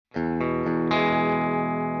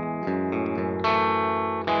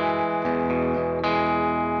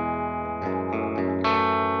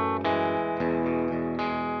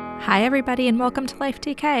Hi, everybody, and welcome to Life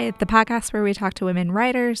TK, the podcast where we talk to women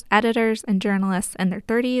writers, editors, and journalists in their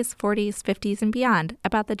 30s, 40s, 50s, and beyond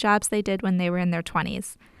about the jobs they did when they were in their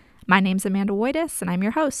 20s. My name's Amanda Woitis, and I'm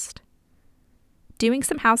your host. Doing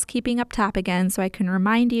some housekeeping up top again so I can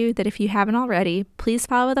remind you that if you haven't already, please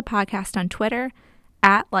follow the podcast on Twitter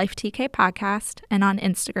at LifeTKPodcast and on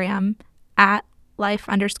Instagram at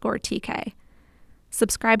Life_TK.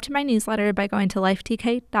 Subscribe to my newsletter by going to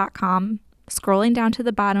lifetk.com, scrolling down to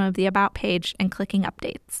the bottom of the About page and clicking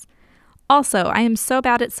Updates. Also, I am so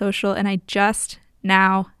bad at social, and I just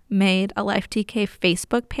now made a Life TK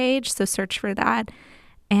Facebook page, so search for that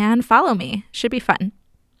and follow me. Should be fun.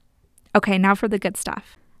 Okay, now for the good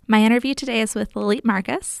stuff. My interview today is with Lilit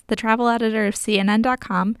Marcus, the travel editor of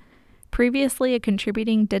CNN.com, previously a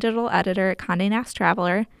contributing digital editor at Condé Nast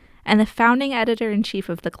Traveler, and the founding editor-in-chief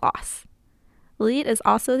of The Gloss. Lilit is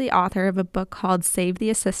also the author of a book called Save the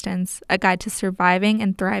Assistants, A Guide to Surviving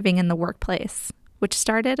and Thriving in the Workplace, which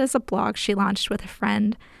started as a blog she launched with a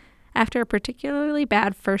friend after a particularly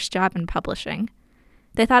bad first job in publishing.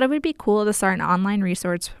 They thought it would be cool to start an online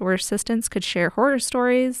resource where assistants could share horror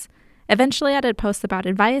stories, eventually added posts about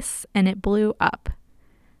advice, and it blew up.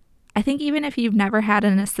 I think even if you've never had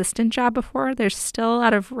an assistant job before, there's still a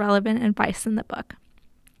lot of relevant advice in the book.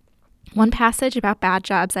 One passage about bad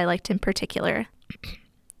jobs I liked in particular.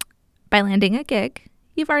 By landing a gig,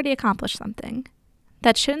 you've already accomplished something.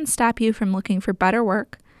 That shouldn't stop you from looking for better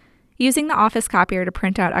work, using the office copier to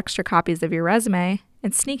print out extra copies of your resume,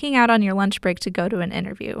 and sneaking out on your lunch break to go to an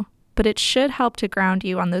interview. But it should help to ground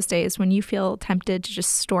you on those days when you feel tempted to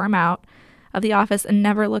just storm out of the office and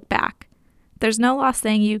never look back. There's no law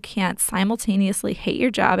saying you can't simultaneously hate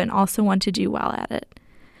your job and also want to do well at it.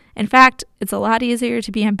 In fact, it's a lot easier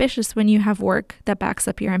to be ambitious when you have work that backs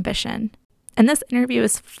up your ambition. And this interview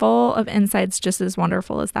is full of insights just as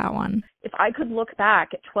wonderful as that one. If I could look back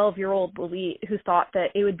at 12-year-old Lilit, who thought that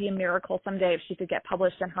it would be a miracle someday if she could get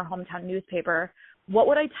published in her hometown newspaper, what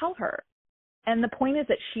would I tell her? And the point is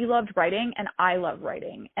that she loved writing and I love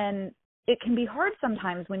writing. And it can be hard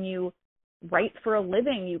sometimes when you write for a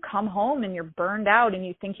living. You come home and you're burned out and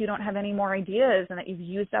you think you don't have any more ideas and that you've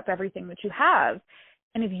used up everything that you have.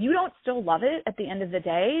 And if you don't still love it at the end of the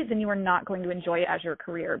day, then you are not going to enjoy it as your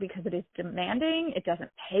career because it is demanding, it doesn't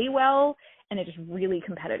pay well, and it is really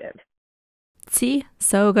competitive. See?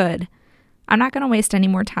 So good. I'm not going to waste any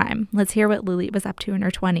more time. Let's hear what Lilit was up to in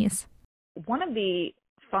her 20s. One of the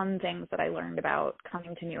fun things that I learned about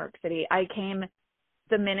coming to New York City, I came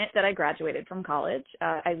the minute that I graduated from college.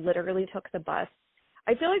 I literally took the bus.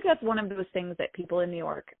 I feel like that's one of those things that people in New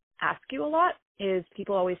York ask you a lot is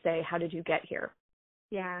people always say, how did you get here?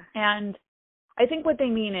 Yeah. And I think what they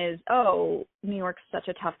mean is, oh, New York's such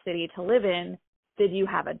a tough city to live in. Did you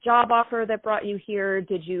have a job offer that brought you here?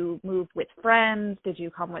 Did you move with friends? Did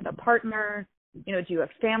you come with a partner? Do you have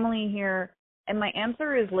family here? And my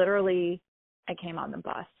answer is literally, I came on the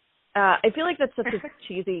bus. I feel like that's such a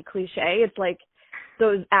cheesy cliche. It's like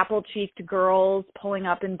those apple-cheeked girls pulling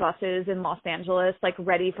up in buses in Los Angeles, like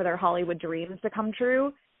ready for their Hollywood dreams to come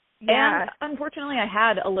true. Yeah. And unfortunately, I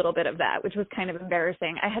had a little bit of that, which was kind of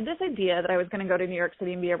embarrassing. I had this idea that I was going to go to New York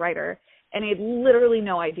City and be a writer, and I had literally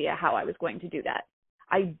no idea how I was going to do that.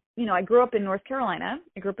 I grew up in North Carolina.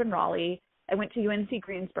 I grew up in Raleigh. I went to UNC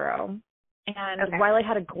Greensboro. And while I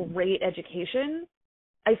had a great education,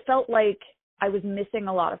 I felt like I was missing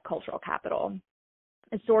a lot of cultural capital.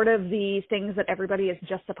 It's sort of the things that everybody is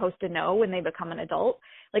just supposed to know when they become an adult.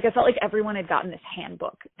 Like I felt like everyone had gotten this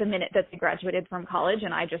handbook the minute that they graduated from college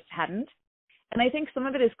and I just hadn't. And I think some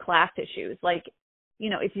of it is class issues. Like,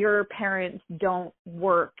 if your parents don't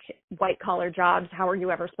work white collar jobs, how are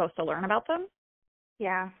you ever supposed to learn about them?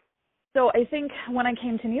 Yeah. So I think when I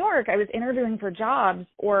came to New York, I was interviewing for jobs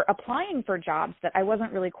or applying for jobs that I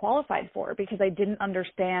wasn't really qualified for because I didn't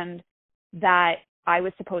understand that I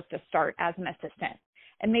was supposed to start as an assistant.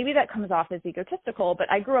 And maybe that comes off as egotistical, but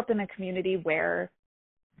I grew up in a community where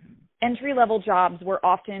entry-level jobs were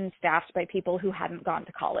often staffed by people who hadn't gone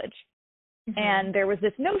to college. Mm-hmm. And there was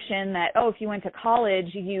this notion that, if you went to college,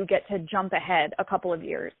 you get to jump ahead a couple of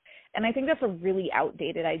years. And I think that's a really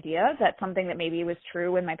outdated idea. That's something that maybe was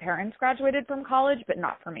true when my parents graduated from college, but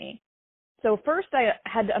not for me. So first I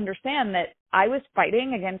had to understand that I was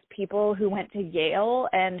fighting against people who went to Yale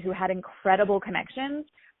and who had incredible connections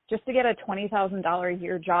just to get a $20,000 a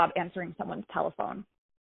year job answering someone's telephone.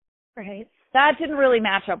 Right. That didn't really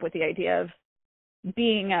match up with the idea of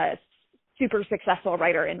being a super successful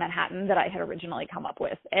writer in Manhattan that I had originally come up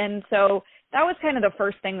with. And so that was kind of the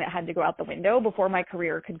first thing that had to go out the window before my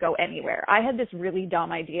career could go anywhere. I had this really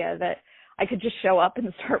dumb idea that I could just show up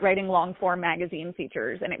and start writing long-form magazine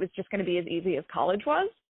features, and it was just going to be as easy as college was.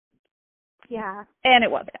 And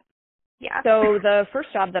it wasn't. Yeah. So the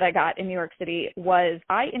first job that I got in New York City was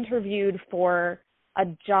I interviewed for a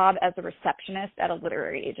job as a receptionist at a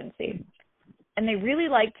literary agency. And they really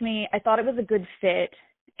liked me. I thought it was a good fit.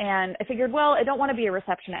 And I figured, well, I don't want to be a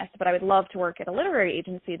receptionist, but I would love to work at a literary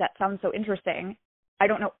agency. That sounds so interesting. I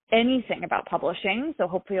don't know anything about publishing, so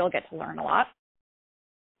hopefully I'll get to learn a lot.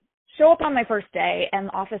 Show up on my first day, and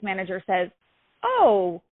the office manager says,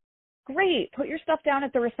 oh, great, put your stuff down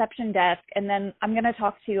at the reception desk, and then I'm going to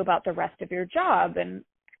talk to you about the rest of your job. And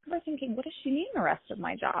I remember thinking, what does she mean the rest of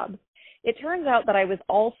my job? It turns out that I was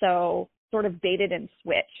also sort of baited and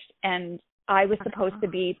switched, and I was supposed to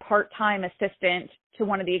be part-time assistant to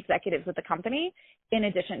one of the executives at the company, in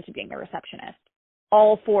addition to being a receptionist,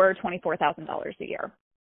 all for $24,000 a year.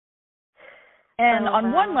 And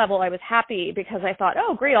on one level, I was happy because I thought,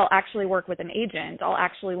 oh, great, I'll actually work with an agent. I'll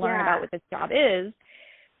actually learn about what this job is.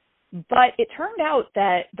 But it turned out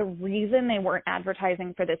that the reason they weren't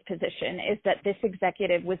advertising for this position is that this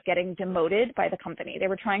executive was getting demoted by the company. They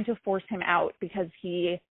were trying to force him out because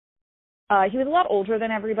he was a lot older than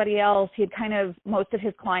everybody else. Most of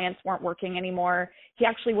his clients weren't working anymore. He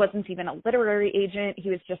actually wasn't even a literary agent. He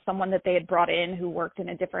was just someone that they had brought in who worked in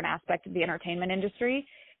a different aspect of the entertainment industry.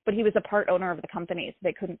 But he was a part owner of the company, so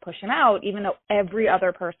they couldn't push him out, even though every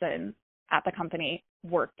other person at the company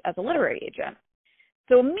worked as a literary agent.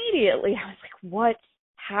 So immediately I was like, what's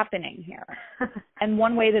happening here? And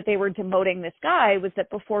one way that they were demoting this guy was that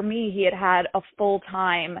before me, he had a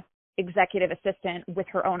full-time executive assistant with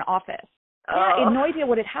her own office. I had no idea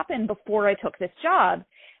what had happened before I took this job.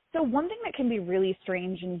 So one thing that can be really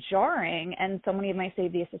strange and jarring, and so many of my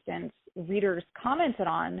Save the Assistants readers commented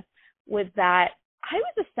on, was that I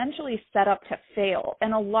was essentially set up to fail,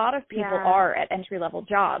 and a lot of people are at entry-level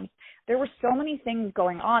jobs. There were so many things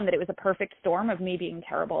going on that it was a perfect storm of me being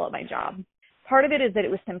terrible at my job. Part of it is that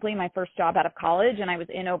it was simply my first job out of college, and I was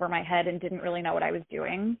in over my head and didn't really know what I was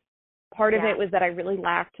doing. Part of it was that I really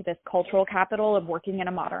lacked this cultural capital of working in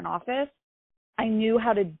a modern office. I knew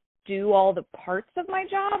how to do all the parts of my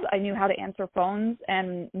job. I knew how to answer phones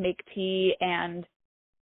and make tea and,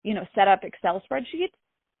 set up Excel spreadsheets.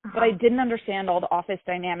 But I didn't understand all the office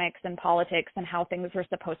dynamics and politics and how things were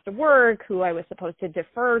supposed to work, who I was supposed to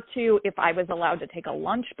defer to, if I was allowed to take a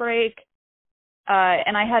lunch break.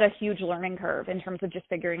 And I had a huge learning curve in terms of just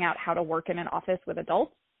figuring out how to work in an office with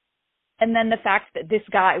adults. And then the fact that this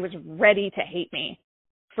guy was ready to hate me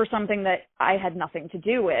for something that I had nothing to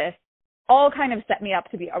do with all kind of set me up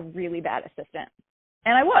to be a really bad assistant.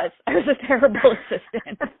 And I was a terrible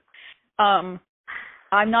assistant.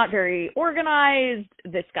 I'm not very organized.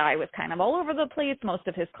 This guy was kind of all over the place. Most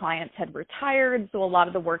of his clients had retired, so a lot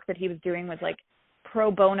of the work that he was doing was like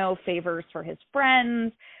pro bono favors for his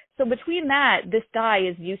friends. So between that, this guy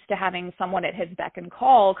is used to having someone at his beck and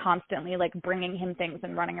call constantly, like bringing him things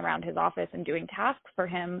and running around his office and doing tasks for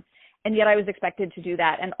him. And yet I was expected to do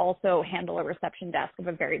that and also handle a reception desk of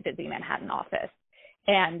a very busy Manhattan office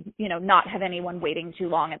and, not have anyone waiting too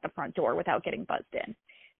long at the front door without getting buzzed in.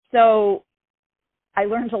 So I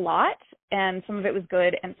learned a lot, and some of it was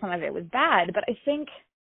good and some of it was bad. But I think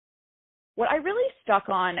what I really stuck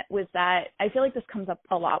on was that I feel like this comes up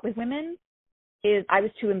a lot with women is I was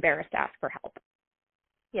too embarrassed to ask for help.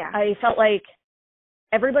 Yeah. I felt like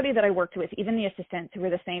everybody that I worked with, even the assistants who were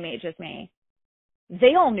the same age as me,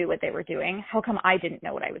 they all knew what they were doing. How come I didn't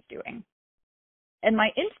know what I was doing? And my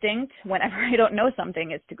instinct, whenever I don't know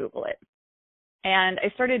something, is to Google it. And I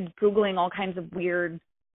started Googling all kinds of weird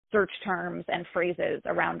search terms and phrases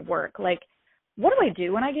around work, like, what do I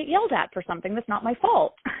do when I get yelled at for something that's not my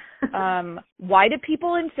fault? Why do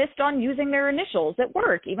people insist on using their initials at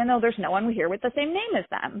work, even though there's no one here with the same name as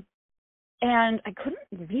them? And I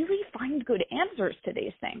couldn't really find good answers to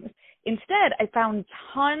these things. Instead, I found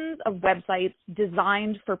tons of websites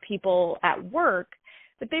designed for people at work,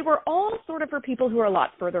 but they were all sort of for people who are a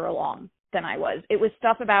lot further along than I was. It was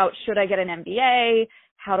stuff about, should I get an MBA?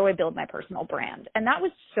 How do I build my personal brand? And that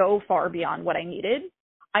was so far beyond what I needed.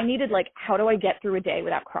 I needed, how do I get through a day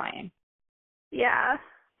without crying? Yeah.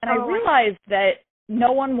 And I realized that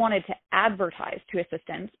no one wanted to advertise to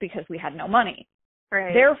assistants because we had no money.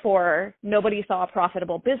 Right. Therefore, nobody saw a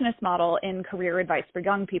profitable business model in career advice for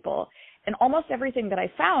young people. And almost everything that I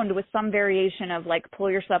found was some variation of pull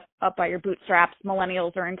yourself up by your bootstraps,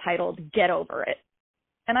 millennials are entitled, get over it.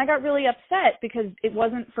 And I got really upset because it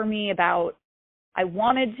wasn't for me about, I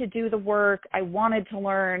wanted to do the work, I wanted to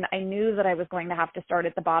learn, I knew that I was going to have to start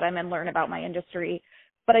at the bottom and learn about my industry,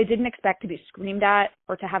 but I didn't expect to be screamed at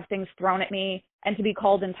or to have things thrown at me and to be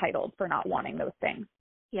called entitled for not wanting those things.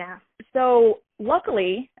 Yeah. So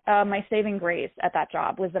luckily, my saving grace at that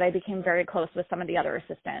job was that I became very close with some of the other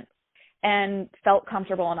assistants. and felt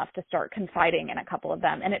comfortable enough to start confiding in a couple of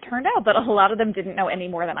them. And it turned out that a lot of them didn't know any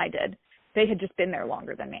more than I did. They had just been there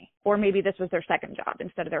longer than me, or maybe this was their second job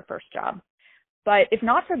instead of their first job. But if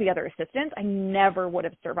not for the other assistants, I never would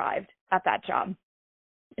have survived at that job.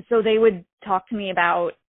 So they would talk to me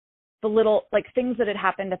about the little, like, things that had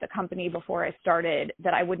happened at the company before I started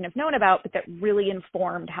that I wouldn't have known about, but that really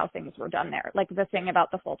informed how things were done there. Like the thing about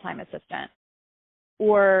the full-time assistant,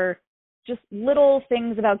 or just little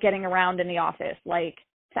things about getting around in the office, like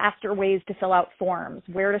faster ways to fill out forms,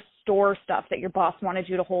 where to store stuff that your boss wanted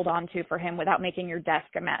you to hold on to for him without making your desk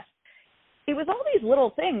a mess. It was all these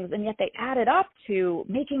little things, and yet they added up to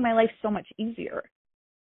making my life so much easier.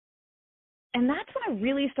 And that's when I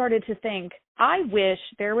really started to think, I wish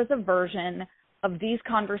there was a version of these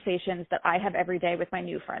conversations that I have every day with my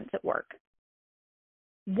new friends at work.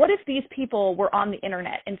 What if these people were on the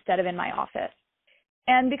internet instead of in my office?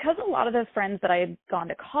 And because a lot of the friends that I had gone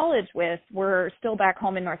to college with were still back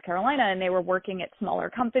home in North Carolina, and they were working at smaller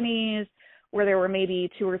companies where there were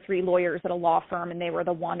maybe 2 or 3 lawyers at a law firm and they were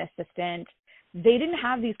the one assistant, they didn't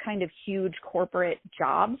have these kind of huge corporate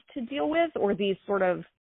jobs to deal with, or these sort of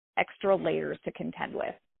extra layers to contend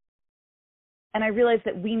with. And I realized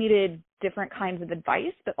that we needed different kinds of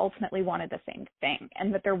advice, but ultimately wanted the same thing,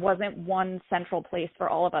 and that there wasn't one central place for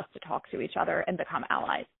all of us to talk to each other and become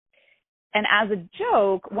allies. And as a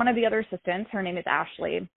joke, one of the other assistants, her name is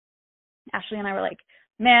Ashley. Ashley and I were like,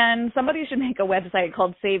 man, somebody should make a website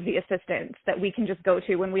called Save the Assistants that we can just go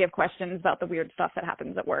to when we have questions about the weird stuff that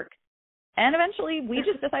happens at work. And eventually we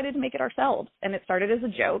just decided to make it ourselves. And it started as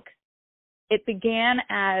a joke. It began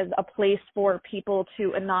as a place for people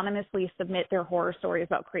to anonymously submit their horror stories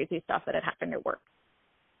about crazy stuff that had happened at work.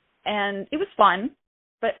 And it was fun,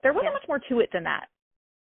 but there wasn't much more to it than that.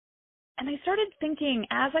 And I started thinking,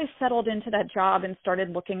 as I settled into that job and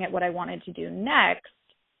started looking at what I wanted to do next,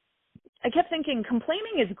 I kept thinking,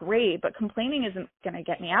 complaining is great, but complaining isn't going to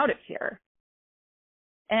get me out of here.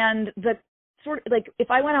 And the sort of, like,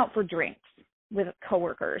 if I went out for drinks with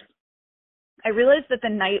coworkers, I realized that the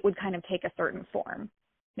night would kind of take a certain form.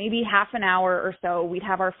 Maybe half an hour or so, we'd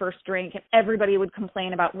have our first drink and everybody would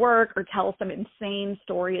complain about work or tell some insane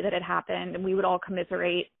story that had happened, and we would all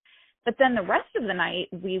commiserate. But then the rest of the night,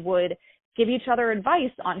 we would give each other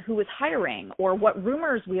advice on who was hiring or what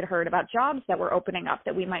rumors we had heard about jobs that were opening up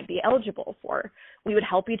that we might be eligible for. We would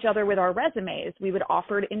help each other with our resumes. We would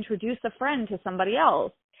offer to introduce a friend to somebody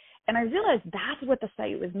else. And I realized that's what the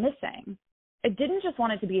site was missing. I didn't just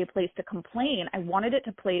want it to be a place to complain. I wanted it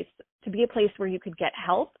to be a place where you could get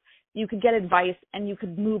help, you could get advice, and you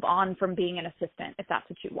could move on from being an assistant if that's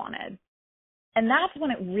what you wanted. And that's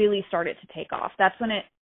when it really started to take off. That's when it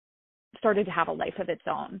started to have a life of its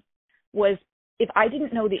own. Was if I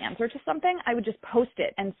didn't know the answer to something, I would just post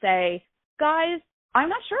it and say, guys, I'm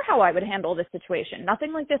not sure how I would handle this situation.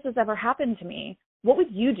 Nothing like this has ever happened to me. What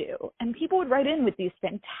would you do? And people would write in with these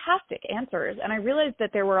fantastic answers. And I realized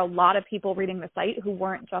that there were a lot of people reading the site who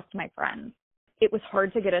weren't just my friends. It was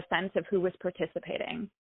hard to get a sense of who was participating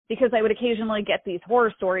because I would occasionally get these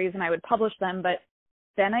horror stories and I would publish them. But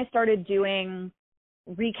then I started doing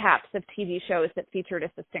recaps of TV shows that featured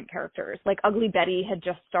assistant characters. Like Ugly Betty had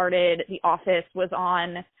just started. The Office was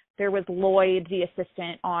on. There was Lloyd, the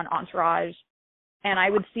assistant, on Entourage. And I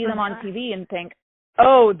would see them on TV and think,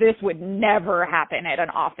 oh, this would never happen at an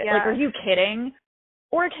office. Yeah. Like, are you kidding?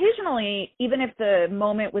 Or occasionally, even if the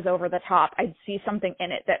moment was over the top, I'd see something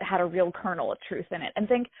in it that had a real kernel of truth in it and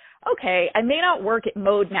think, okay, I may not work at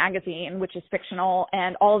Mode magazine, which is fictional,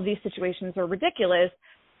 and all of these situations are ridiculous,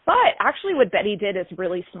 but actually what Betty did is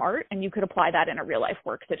really smart, and you could apply that in a real-life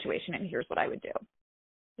work situation, and here's what I would do.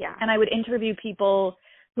 Yeah. And I would interview people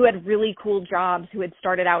who had really cool jobs, who had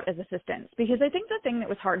started out as assistants. Because I think the thing that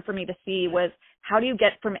was hard for me to see was, how do you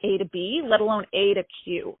get from A to B, let alone A to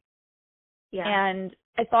Q? Yeah. And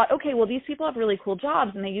I thought, okay, well, these people have really cool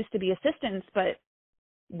jobs and they used to be assistants, but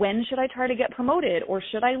when should I try to get promoted, or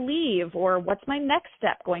should I leave, or what's my next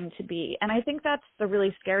step going to be? And I think that's the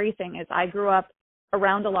really scary thing is I grew up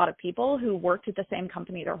around a lot of people who worked at the same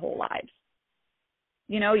company their whole lives.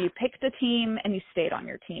 You know, you picked a team and you stayed on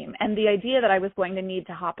your team. And the idea that I was going to need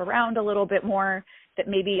to hop around a little bit more, that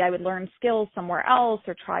maybe I would learn skills somewhere else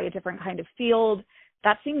or try a different kind of field,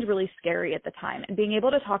 that seemed really scary at the time. And being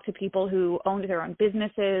able to talk to people who owned their own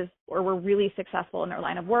businesses or were really successful in their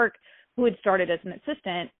line of work, who had started as an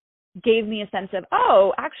assistant, gave me a sense of,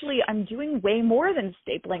 oh, actually, I'm doing way more than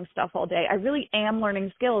stapling stuff all day. I really am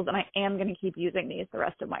learning skills, and I am going to keep using these the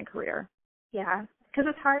rest of my career. Yeah, because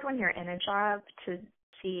it's hard when you're in a job to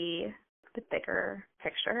see the bigger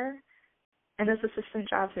picture. And those assistant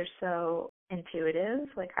jobs are so intuitive.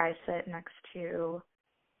 Like, I sit next to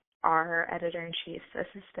our editor-in-chief's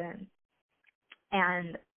assistant,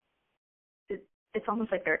 and it's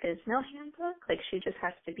almost like there is no handbook. Like, she just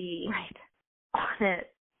has to be on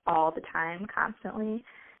it all the time, constantly.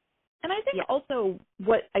 And I think also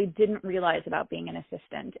what I didn't realize about being an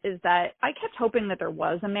assistant is that I kept hoping that there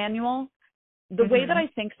was a manual. The way that I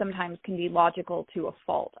think sometimes can be logical to a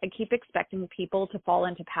fault. I keep expecting people to fall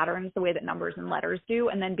into patterns the way that numbers and letters do,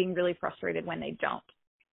 and then being really frustrated when they don't.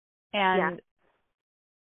 And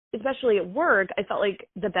especially at work, I felt like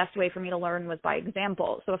the best way for me to learn was by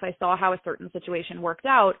example. So if I saw how a certain situation worked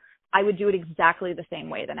out, I would do it exactly the same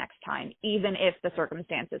way the next time, even if the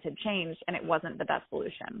circumstances had changed and it wasn't the best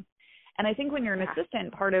solution. And I think when you're an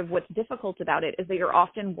assistant, part of what's difficult about it is that you're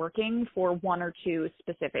often working for one or two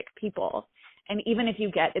specific people. And even if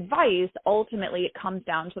you get advice, ultimately it comes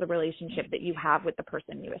down to the relationship that you have with the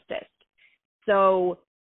person you assist. So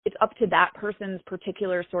it's up to that person's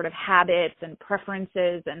particular sort of habits and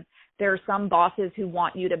preferences. And there are some bosses who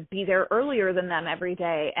want you to be there earlier than them every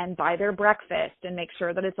day and buy their breakfast and make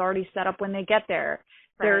sure that it's already set up when they get there.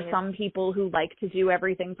 There are some people who like to do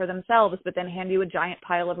everything for themselves, but then hand you a giant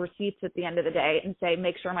pile of receipts at the end of the day and say,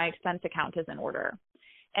 make sure my expense account is in order.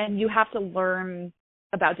 And you have to learn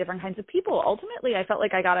about different kinds of people. Ultimately, I felt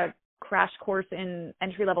like I got a crash course in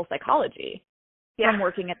entry-level psychology from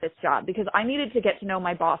working at this job, because I needed to get to know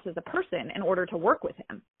my boss as a person in order to work with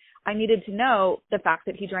him. I needed to know the fact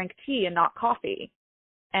that he drank tea and not coffee,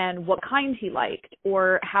 and what kind he liked,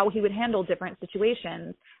 or how he would handle different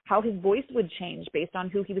situations, how his voice would change based on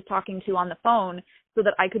who he was talking to on the phone, so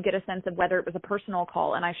that I could get a sense of whether it was a personal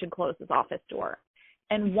call and I should close his office door.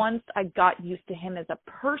 And once I got used to him as a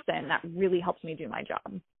person, that really helped me do my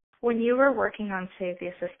job. When you were working on Save the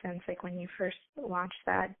Assistants, like when you first launched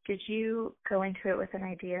that, did you go into it with an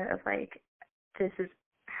idea of like, this is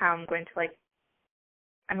how I'm going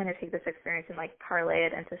to take this experience and like parlay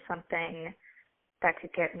it into something that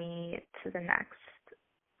could get me to the next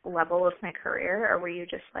level of my career? Or were you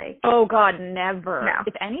just like, oh God, never. No.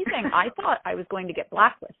 If anything, I thought I was going to get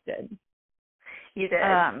blacklisted. You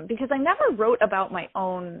did? Because I never wrote about my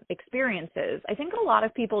own experiences. I think a lot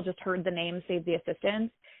of people just heard the name Save the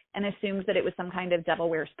Assistants and assumed that it was some kind of Devil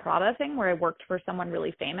Wears Prada thing where I worked for someone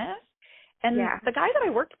really famous. And the guy that I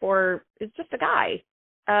worked for is just a guy.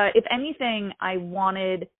 If anything, I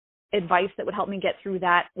wanted advice that would help me get through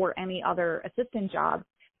that or any other assistant job.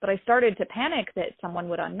 But I started to panic that someone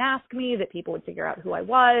would unmask me, that people would figure out who I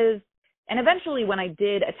was. And eventually, when I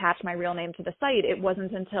did attach my real name to the site, it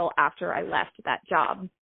wasn't until after I left that job.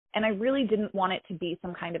 And I really didn't want it to be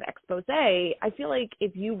some kind of expose. I feel like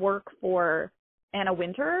if you work for Anna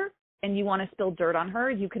Wintour and you want to spill dirt on her,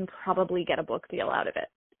 you can probably get a book deal out of it.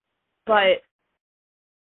 But,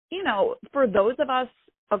 you know, for those of us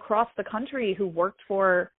across the country who worked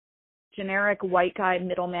for generic white guy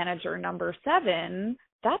middle manager number 7,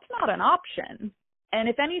 that's not an option. And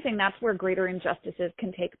if anything, that's where greater injustices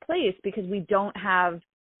can take place, because we don't have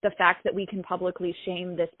the fact that we can publicly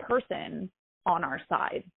shame this person on our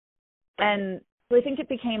side. And so I think it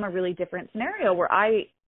became a really different scenario where I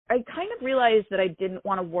kind of realized that I didn't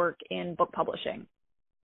want to work in book publishing.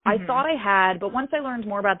 I thought I had, but once I learned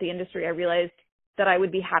more about the industry, I realized that I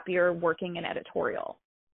would be happier working in editorial.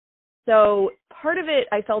 So part of it,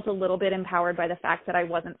 I felt a little bit empowered by the fact that I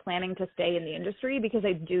wasn't planning to stay in the industry, because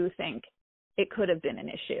I do think it could have been an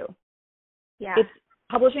issue. Yeah.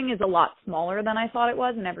 Publishing is a lot smaller than I thought it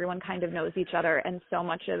was, and everyone kind of knows each other, and so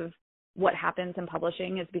much of what happens in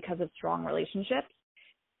publishing is because of strong relationships.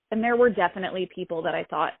 And there were definitely people that I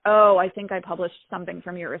thought, oh, I think I published something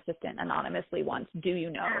from your assistant anonymously once. Do you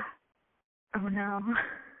know? Oh, no.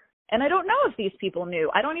 And I don't know if these people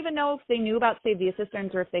knew. I don't even know if they knew about Save the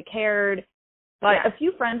Assistants or if they cared. But a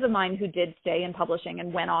few friends of mine who did stay in publishing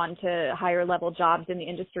and went on to higher level jobs in the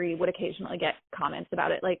industry would occasionally get comments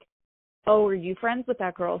about it. Like, oh, are you friends with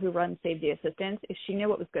that girl who runs Save the Assistants? If she knew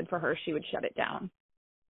what was good for her, she would shut it down.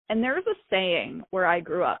 And there's a saying where I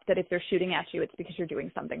grew up that if they're shooting at you, it's because you're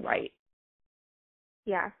doing something right.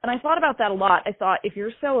 Yeah. And I thought about that a lot. I thought, if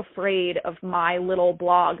you're so afraid of my little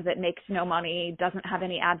blog that makes no money, doesn't have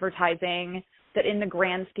any advertising, that in the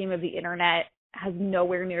grand scheme of the internet has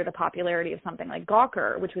nowhere near the popularity of something like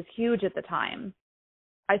Gawker, which was huge at the time,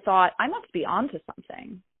 I thought, I must be onto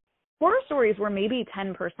something. Horror stories were maybe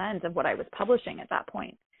 10% of what I was publishing at that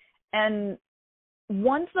point. And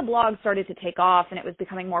once the blog started to take off and it was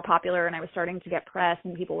becoming more popular and I was starting to get press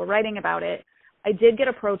and people were writing about it, I did get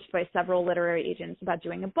approached by several literary agents about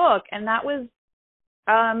doing a book, and that was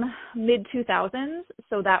mid-2000s,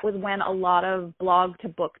 so that was when a lot of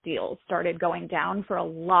blog-to-book deals started going down for a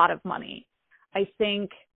lot of money. I think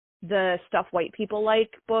the Stuff White People Like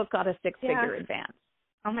book got a 6-figure advance.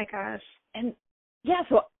 Oh my gosh. And yeah,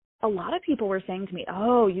 so a lot of people were saying to me,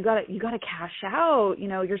 "Oh, you got to cash out. You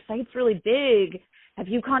know, your site's really big. Have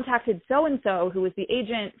you contacted so and so who was the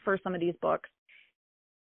agent for some of these books?"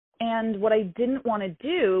 And what I didn't want to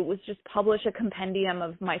do was just publish a compendium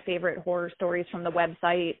of my favorite horror stories from the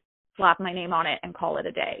website, slap my name on it, and call it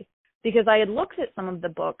a day. Because I had looked at some of the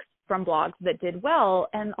books from blogs that did well,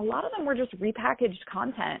 and a lot of them were just repackaged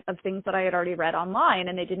content of things that I had already read online,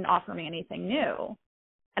 and they didn't offer me anything new.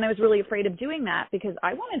 And I was really afraid of doing that because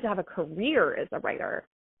I wanted to have a career as a writer.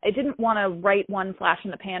 I didn't want to write one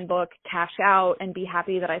flash-in-the-pan book, cash out, and be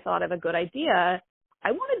happy that I thought of a good idea.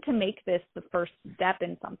 I wanted to make this the first step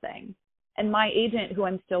in something. And my agent, who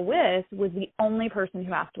I'm still with, was the only person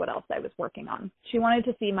who asked what else I was working on. She wanted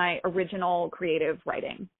to see my original creative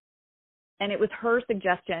writing. And it was her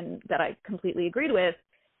suggestion that I completely agreed with,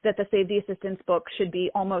 that the Save the Assistance book should be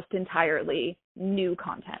almost entirely new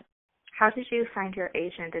content. How did you find your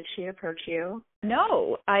agent? Did she approach you?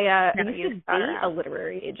 No, I used to date a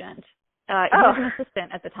literary agent. He was an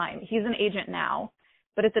assistant at the time. He's an agent now.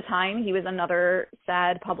 But at the time, he was another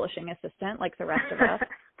sad publishing assistant like the rest of us.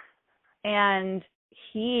 And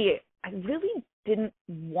I really didn't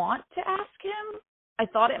want to ask him. I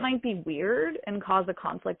thought it might be weird and cause a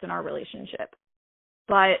conflict in our relationship.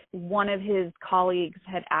 But one of his colleagues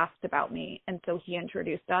had asked about me, and so he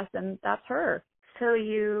introduced us, and that's her. So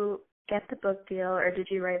you get the book deal, or did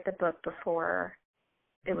you write the book before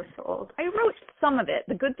it was sold? I wrote some of it.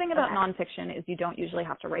 The good thing about nonfiction is you don't usually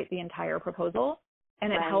have to write the entire proposal.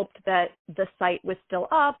 And it helped that the site was still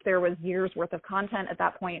up. There was years worth of content at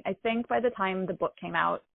that point. I think by the time the book came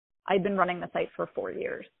out, I'd been running the site for 4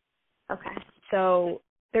 years. Okay. So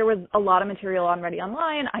there was a lot of material already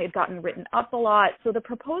online. I had gotten written up a lot. So the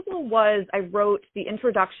proposal was I wrote the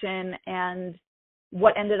introduction and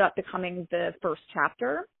what ended up becoming the first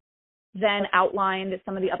chapter, then outlined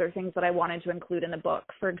some of the other things that I wanted to include in the book.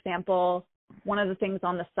 For example, one of the things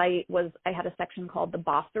on the site was I had a section called the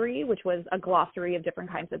Bossery, which was a glossary of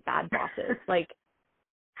different kinds of bad bosses. Like,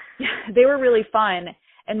 they were really fun.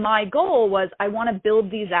 And my goal was I want to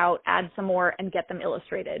build these out, add some more, and get them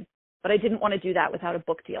illustrated. But I didn't want to do that without a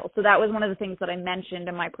book deal. So that was one of the things that I mentioned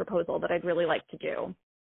in my proposal that I'd really like to do.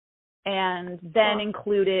 And then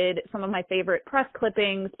included some of my favorite press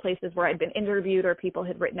clippings, places where I'd been interviewed or people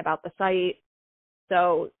had written about the site.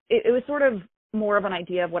 So it was sort of more of an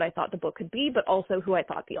idea of what I thought the book could be, but also who I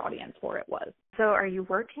thought the audience for it was. So are you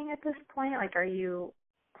working at this point? Like, are you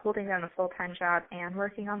holding down a full-time job and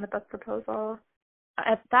working on the book proposal?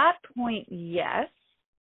 At that point, yes.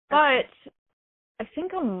 But I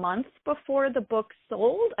think a month before the book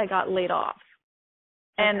sold, I got laid off.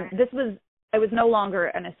 And I was no longer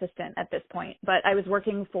an assistant at this point, but I was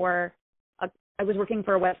working for a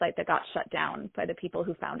website that got shut down by the people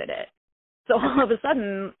who founded it. So all of a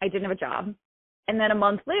sudden, I didn't have a job. And then a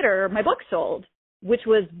month later, my book sold, which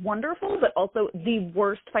was wonderful, but also the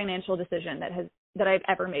worst financial decision that I've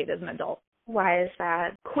ever made as an adult. Why is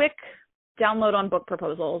that? Quick download on book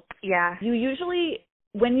proposals. Yeah. You usually,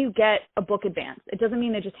 when you get a book advance, it doesn't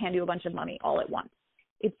mean they just hand you a bunch of money all at once.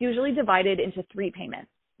 It's usually divided into 3 payments.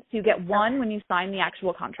 So you get one when you sign the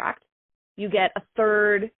actual contract. You get a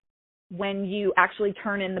third when you actually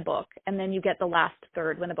turn in the book, and then you get the last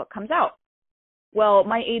third when the book comes out. Well,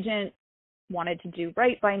 my agent wanted to do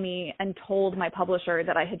right by me and told my publisher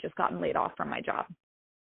that I had just gotten laid off from my job.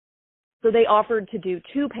 So they offered to do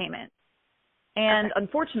 2 payments. And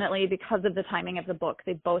unfortunately, because of the timing of the book,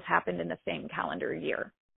 they both happened in the same calendar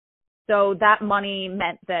year. So that money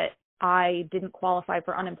meant that I didn't qualify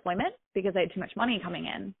for unemployment because I had too much money coming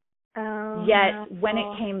in. Yet when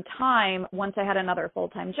it came time, once I had another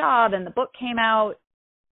full-time job and the book came out,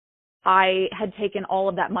 I had taken all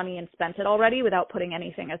of that money and spent it already without putting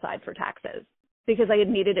anything aside for taxes because I had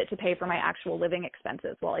needed it to pay for my actual living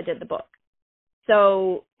expenses while I did the book.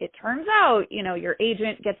 So it turns out, your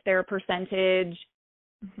agent gets their percentage.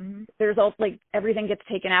 Mm-hmm. There's also everything gets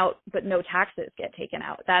taken out, but no taxes get taken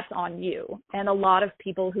out. That's on you. And a lot of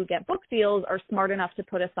people who get book deals are smart enough to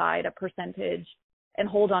put aside a percentage and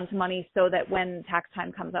hold on to money so that when tax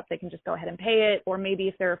time comes up, they can just go ahead and pay it. Or maybe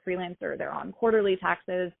if they're a freelancer, they're on quarterly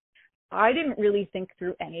taxes. I didn't really think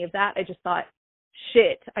through any of that. I just thought,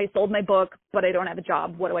 shit, I sold my book, but I don't have a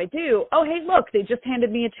job. What do I do? Oh, hey, look, they just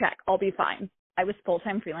handed me a check. I'll be fine. I was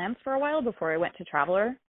full-time freelance for a while before I went to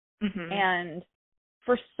Traveler. Mm-hmm. And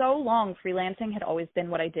for so long, freelancing had always been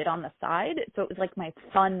what I did on the side. So it was like my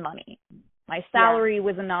fun money. My salary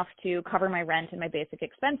was enough to cover my rent and my basic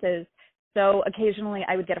expenses. So occasionally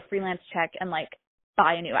I would get a freelance check and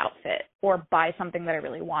buy a new outfit or buy something that I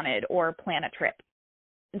really wanted or plan a trip.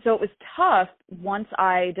 And so it was tough once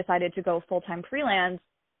I decided to go full-time freelance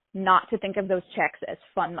not to think of those checks as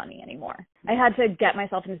fun money anymore. I had to get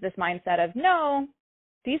myself into this mindset of, no,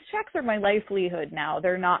 these checks are my livelihood now.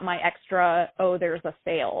 They're not my extra, oh, there's a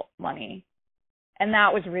sale money. And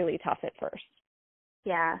that was really tough at first.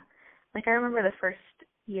 Yeah. Like I remember the first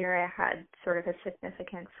year I had sort of a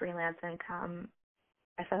significant freelance income.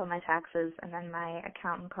 I filed my taxes, and then my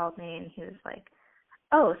accountant called me and he was like,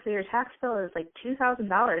 oh, so your tax bill is like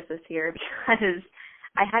 $2,000 this year, because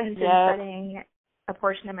I hadn't been setting a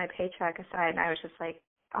portion of my paycheck aside, and I was just like,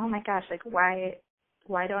 oh my gosh, like why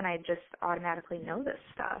don't I just automatically know this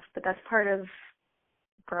stuff? But that's part of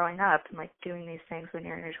growing up and like doing these things when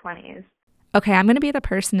you're in your 20s. Okay, I'm going to be the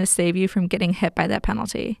person to save you from getting hit by that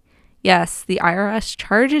penalty. Yes, the IRS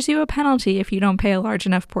charges you a penalty if you don't pay a large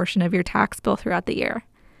enough portion of your tax bill throughout the year.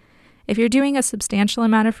 If you're doing a substantial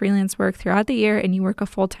amount of freelance work throughout the year and you work a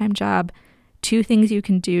full-time job, 2 things you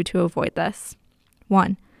can do to avoid this.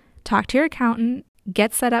 1, talk to your accountant,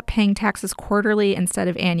 get set up paying taxes quarterly instead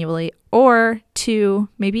of annually. Or 2,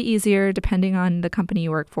 maybe easier depending on the company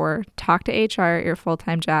you work for, talk to HR at your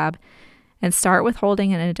full-time job and start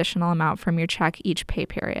withholding an additional amount from your check each pay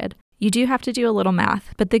period. You do have to do a little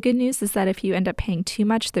math, but the good news is that if you end up paying too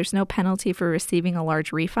much, there's no penalty for receiving a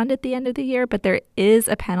large refund at the end of the year, but there is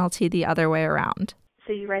a penalty the other way around.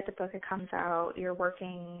 So you write the book, it comes out, you're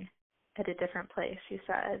working at a different place, you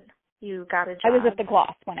said. You got a job. I was at the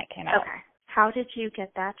Gloss when it came out. Okay. How did you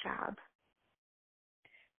get that job?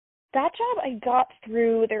 That job I got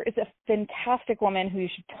through, there is a fantastic woman who you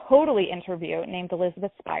should totally interview named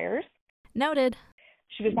Elizabeth Spires. Noted.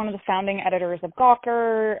 She was one of the founding editors of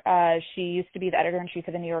Gawker. She used to be the editor-in-chief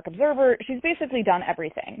of the New York Observer. She's basically done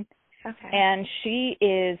everything. Okay. And she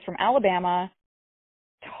is from Alabama,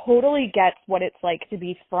 totally gets what it's like to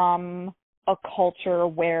be from a culture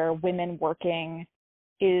where women working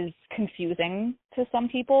is confusing to some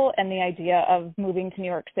people, and the idea of moving to New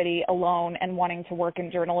York City alone and wanting to work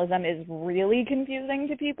in journalism is really confusing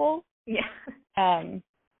to people. Yeah.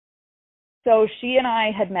 So she and I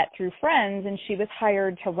had met through friends, and she was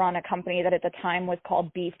hired to run a company that at the time was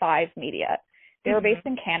called B5 Media. They were based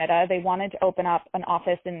in Canada. They wanted to open up an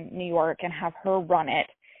office in New York and have her run it,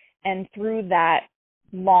 and through that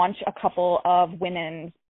launch a couple of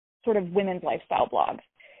women's lifestyle blogs.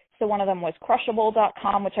 So one of them was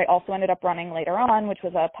Crushable.com, which I also ended up running later on, which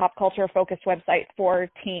was a pop culture focused website for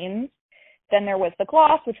teens. Then there was The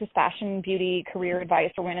Gloss, which was fashion, beauty, career advice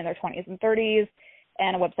for women in their 20s and 30s.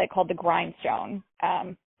 And a website called The Grindstone.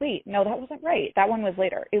 Wait, no, that wasn't right. That one was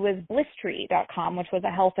later. It was Blisstree.com, which was a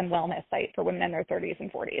health and wellness site for women in their 30s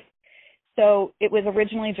and 40s. So it was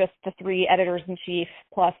originally just the 3 editors-in-chief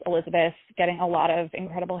plus Elizabeth getting a lot of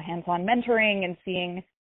incredible hands-on mentoring and seeing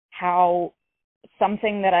how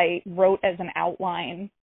something that I wrote as an outline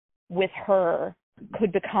with her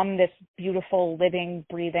could become this beautiful, living,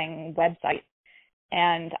 breathing website.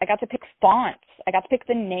 And I got to pick fonts. I got to pick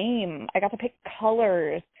the name. I got to pick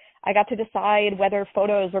colors. I got to decide whether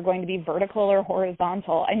photos were going to be vertical or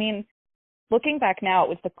horizontal. I mean, looking back now, it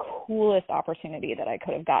was the coolest opportunity that I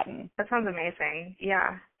could have gotten. That sounds amazing.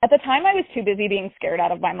 Yeah. At the time, I was too busy being scared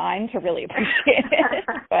out of my mind to really appreciate it.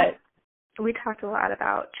 But we talked a lot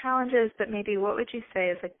about challenges, but maybe what would you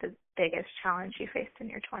say is like the biggest challenge you faced in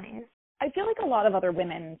your 20s? I feel like a lot of other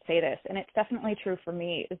women say this, and it's definitely true for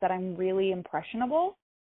me, is that I'm really impressionable.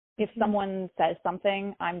 If someone says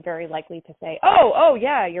something, I'm very likely to say, oh,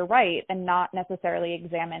 yeah, you're right, and not necessarily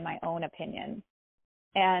examine my own opinion.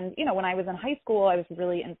 And, you know, when I was in high school, I was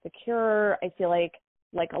really insecure. I feel like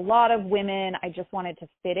a lot of women, I just wanted to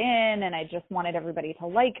fit in, and I just wanted everybody to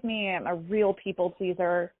like me. I'm a real people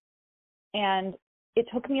pleaser. And it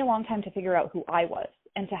took me a long time to figure out who I was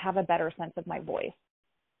and to have a better sense of my voice.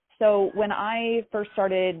 So when I first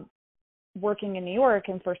started working in New York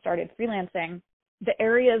and first started freelancing, the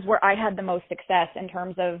areas where I had the most success in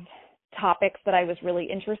terms of topics that I was really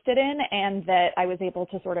interested in and that I was able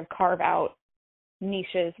to sort of carve out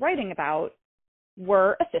niches writing about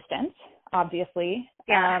were assistants, obviously.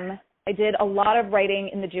 Yeah. I did a lot of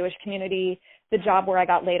writing in the Jewish community. The job where I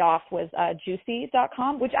got laid off was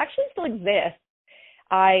Juicy.com, which actually still exists.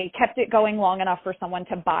 I kept it going long enough for someone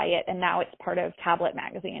to buy it, and now it's part of Tablet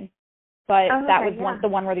magazine. But that was the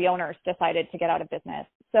one where the owners decided to get out of business.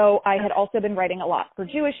 So I had also been writing a lot for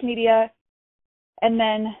Jewish media. And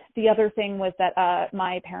then the other thing was that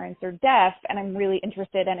my parents are deaf, and I'm really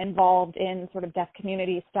interested and involved in sort of deaf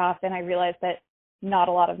community stuff. And I realized that not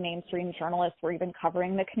a lot of mainstream journalists were even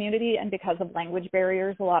covering the community. And because of language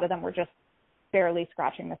barriers, a lot of them were just barely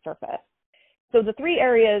scratching the surface. So the 3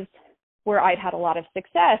 areas where I'd had a lot of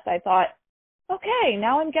success, I thought, okay,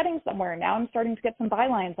 now I'm getting somewhere. Now I'm starting to get some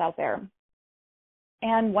bylines out there.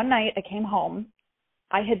 And one night I came home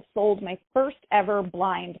I had sold my first ever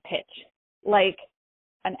blind pitch. Like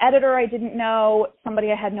an editor I didn't know,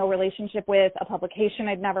 somebody I had no relationship with, a publication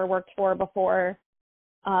I'd never worked for before.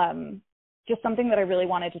 Just something that I really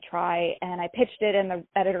wanted to try. And I pitched it and the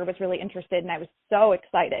editor was really interested and I was so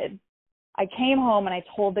excited. I came home and I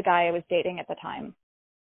told the guy I was dating at the time.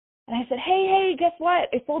 And I said, hey, guess what?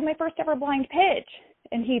 I sold my first ever blind pitch.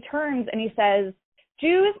 And he turns and he says,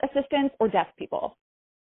 Jews, assistants, or deaf people?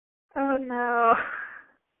 Oh, no.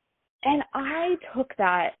 And I took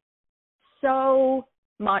that so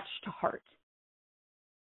much to heart.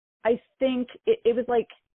 I think it was like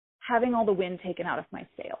having all the wind taken out of my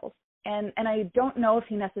sails. And I don't know if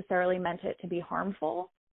he necessarily meant it to be harmful,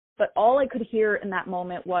 but all I could hear in that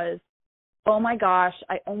moment was, oh my gosh,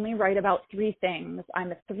 I only write about 3 things.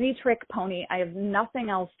 I'm a 3-trick pony. I have nothing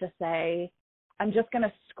else to say. I'm just going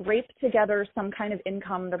to scrape together some kind of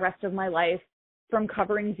income the rest of my life from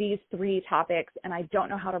covering these 3 topics, and I don't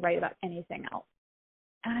know how to write about anything else.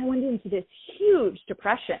 And I went into this huge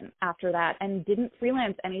depression after that and didn't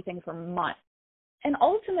freelance anything for months. And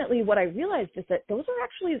ultimately what I realized is that those are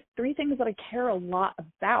actually 3 things that I care a lot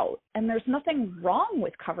about. And there's nothing wrong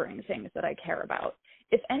with covering things that I care about.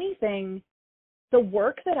 If anything, the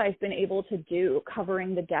work that I've been able to do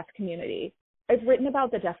covering the deaf community, I've written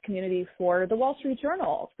about the deaf community for the Wall Street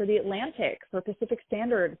Journal, for The Atlantic, for Pacific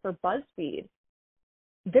Standard, for BuzzFeed.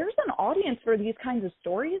 There's an audience for these kinds of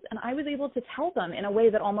stories, and I was able to tell them in a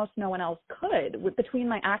way that almost no one else could. Between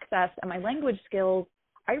my access and my language skills,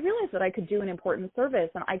 I realized that I could do an important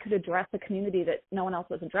service and I could address a community that no one else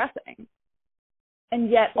was addressing.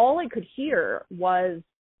 And yet all I could hear was,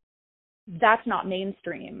 that's not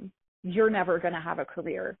mainstream. You're never going to have a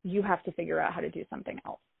career. You have to figure out how to do something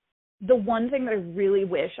else. The one thing that I really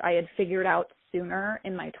wish I had figured out sooner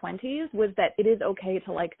in my 20s was that it is okay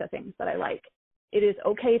to like the things that I like. It is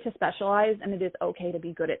okay to specialize, and it is okay to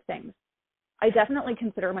be good at things. I definitely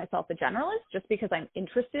consider myself a generalist just because I'm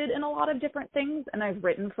interested in a lot of different things, and I've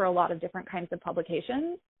written for a lot of different kinds of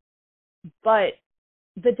publications. But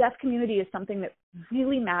the deaf community is something that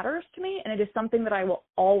really matters to me, and it is something that I will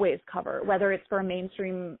always cover, whether it's for a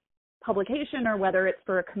mainstream publication or whether it's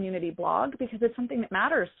for a community blog, because it's something that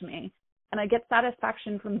matters to me, and I get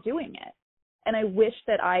satisfaction from doing it. And I wish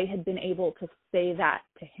that I had been able to say that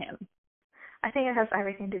to him. I think it has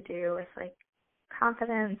everything to do with like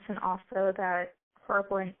confidence and also that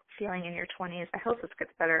horrible feeling in your 20s. I hope this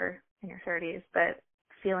gets better in your 30s, but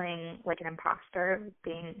feeling like an imposter,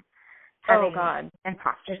 having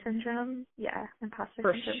imposter syndrome. Yeah, imposter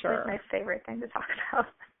for syndrome sure. is like my favorite thing to talk about.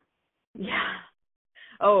 Yeah.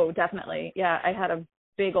 Oh, definitely. Yeah, I had a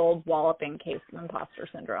big old walloping case of imposter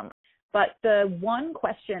syndrome. But the one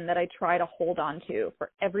question that I try to hold on to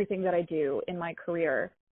for everything that I do in my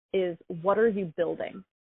career is, what are you building?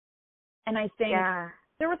 And I think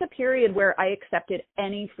there was a period where I accepted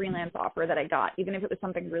any freelance offer that I got, even if it was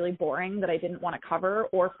something really boring that I didn't want to cover,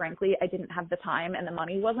 or frankly, I didn't have the time and the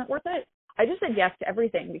money wasn't worth it. I just said yes to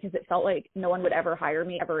everything because it felt like no one would ever hire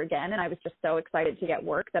me ever again. And I was just so excited to get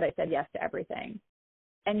work that I said yes to everything.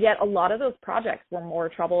 And yet a lot of those projects were more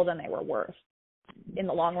trouble than they were worth in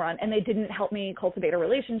the long run. And they didn't help me cultivate a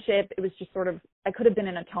relationship. It was just sort of, I could have been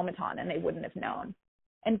an automaton and they wouldn't have known.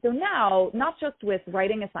 And so now, not just with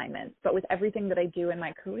writing assignments, but with everything that I do in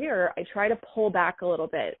my career, I try to pull back a little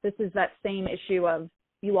bit. This is that same issue of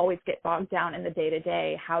you always get bogged down in the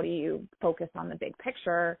day-to-day. How do you focus on the big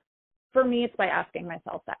picture? For me, it's by asking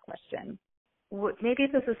myself that question. Maybe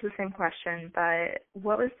this is the same question, but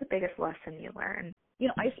what was the biggest lesson you learned? You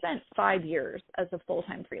know, I spent 5 years as a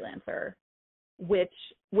full-time freelancer, which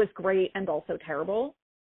was great and also terrible.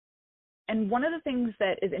 And one of the things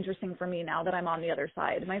that is interesting for me now that I'm on the other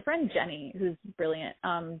side, my friend Jenny, who's brilliant,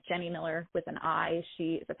 Jenny Miller with an I,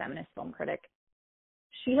 she is a feminist film critic.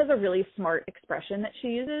 She has a really smart expression that she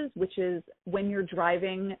uses, which is, when you're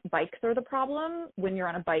driving, bikes are the problem. When you're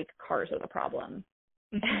on a bike, cars are the problem.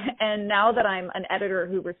 And now that I'm an editor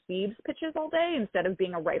who receives pitches all day instead of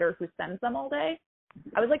being a writer who sends them all day,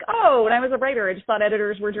 I was like, oh, when I was a writer, I just thought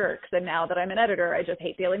editors were jerks. And now that I'm an editor, I just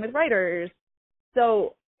hate dealing with writers.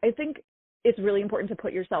 So I think it's really important to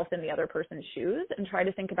put yourself in the other person's shoes and try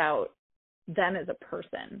to think about them as a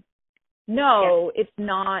person. No, it's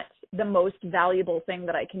not the most valuable thing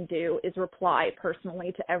that I can do is reply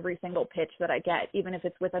personally to every single pitch that I get, even if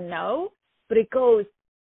it's with a no, but it goes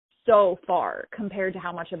so far compared to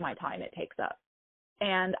how much of my time it takes up.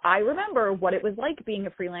 And I remember what it was like being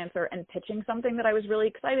a freelancer and pitching something that I was really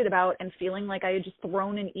excited about and feeling like I had just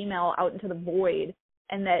thrown an email out into the void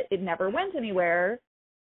and that it never went anywhere.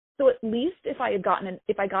 So at least if I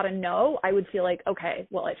got a no, I would feel like, okay,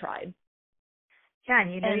 well, I tried. Yeah,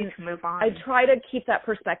 and you And need to move on. I try to keep that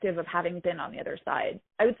perspective of having been on the other side.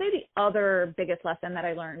 I would say the other biggest lesson that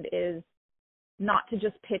I learned is not to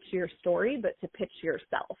just pitch your story, but to pitch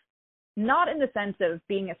yourself. Not in the sense of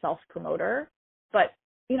being a self-promoter, but,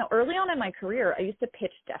 you know, early on in my career, I used to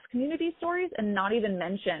pitch deaf community stories and not even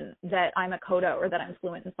mention that I'm a CODA or that I'm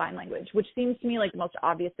fluent in sign language, which seems to me like the most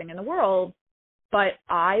obvious thing in the world. But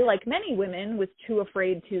I, like many women, was too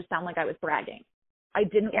afraid to sound like I was bragging. I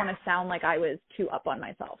didn't want to sound like I was too up on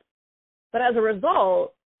myself. But as a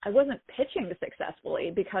result, I wasn't pitching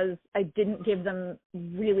successfully because I didn't give them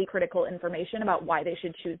really critical information about why they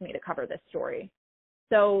should choose me to cover this story.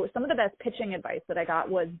 So some of the best pitching advice that I got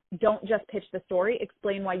was, don't just pitch the story,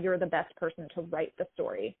 explain why you're the best person to write the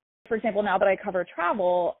story. For example, now that I cover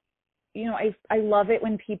travel, you know, I love it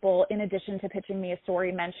when people, in addition to pitching me a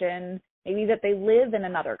story, mention maybe that they live in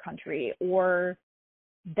another country or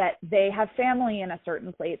that they have family in a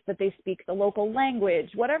certain place, that they speak the local language,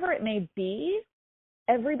 whatever it may be.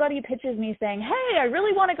 Everybody pitches me saying, hey, I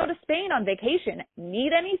really want to go to Spain on vacation.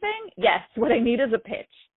 Need anything? Yes, what I need is a pitch.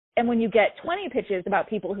 And when you get 20 pitches about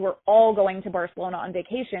people who are all going to Barcelona on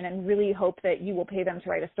vacation and really hope that you will pay them to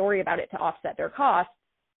write a story about it to offset their costs,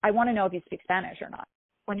 I want to know if you speak Spanish or not.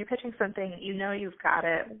 When you're pitching something, you know you've got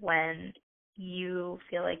it when you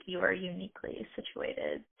feel like you are uniquely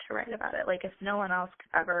situated to write about it. Like if no one else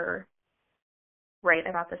could ever write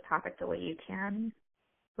about this topic the way you can,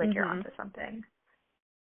 like you're onto something.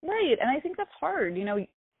 Right. And I think that's hard. You know,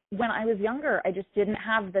 when I was younger, I just didn't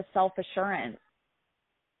have the self-assurance.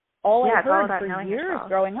 All I heard for years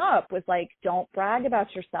growing up was like, don't brag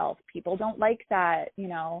about yourself. People don't like that. You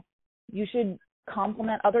know, you should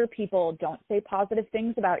compliment other people. Don't say positive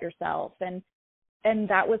things about yourself. And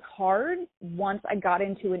that was hard once I got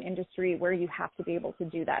into an industry where you have to be able to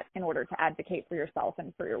do that in order to advocate for yourself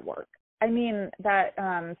and for your work. I mean, that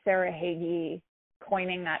Sarah Hagi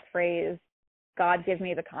coining that phrase, God give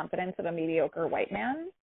me the confidence of a mediocre white man.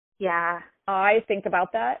 Yeah. I think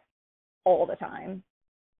about that all the time.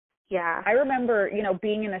 Yeah. I remember, you know,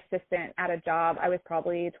 being an assistant at a job. I was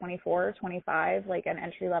probably 24, 25, like an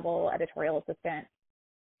entry-level editorial assistant.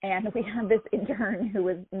 And we had this intern who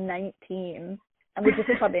was 19 and would just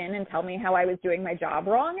come in and tell me how I was doing my job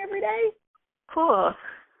wrong every day. Cool.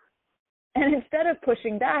 And instead of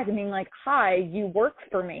pushing back and being like, hi, you work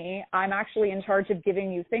for me, I'm actually in charge of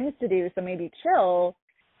giving you things to do, so maybe chill,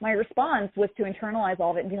 my response was to internalize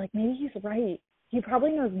all of it and be like, maybe he's right. He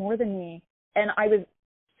probably knows more than me. And I was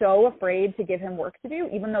so afraid to give him work to do,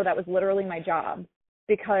 even though that was literally my job,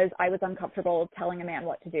 because I was uncomfortable telling a man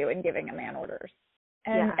what to do and giving a man orders.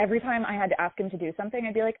 And every time I had to ask him to do something,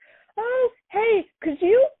 I'd be like, oh, hey, could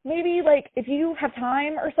you maybe, like, if you have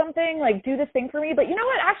time or something, like, do this thing for me? But you know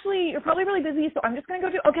what? Actually, you're probably really busy, so I'm just going to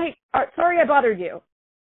go do, okay, sorry I bothered you.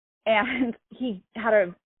 And he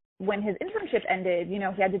had when his internship ended, you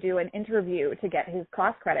know, he had to do an interview to get his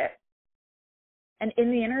class credit. And in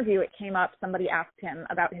the interview, it came up, somebody asked him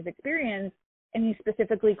about his experience, and he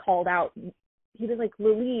specifically called out, he was like,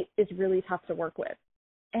 Lily is really tough to work with.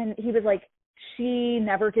 And he was like, she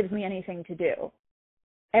never gives me anything to do.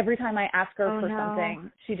 Every time I ask her for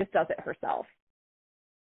something, she just does it herself.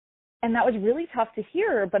 And that was really tough to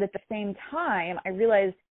hear, but at the same time, I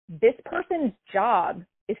realized this person's job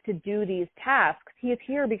is to do these tasks. He is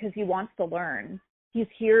here because he wants to learn. He's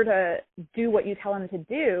here to do what you tell him to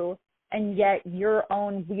do, and yet your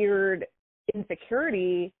own weird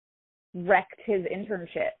insecurity wrecked his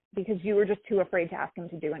internship because you were just too afraid to ask him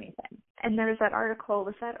to do anything. And there was that article,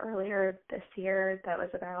 was that earlier this year, that was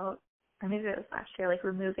about, or maybe it was last year, like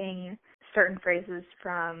removing certain phrases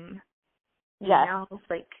from emails,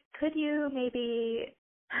 like, could you maybe...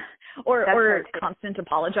 Or constant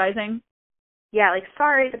apologizing. Yeah, like,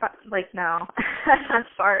 sorry, like, no, I'm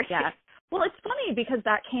sorry. Yeah. Well, it's funny because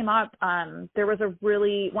that came up. There was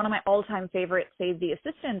one of my all-time favorite Save the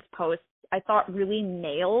Assistants posts, I thought really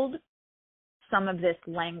nailed some of this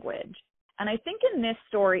language. And I think in this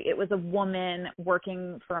story, it was a woman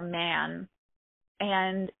working for a man,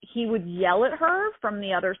 and he would yell at her from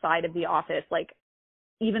the other side of the office, like,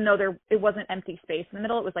 even though it wasn't empty space in the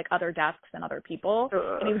middle, it was like other desks and other people.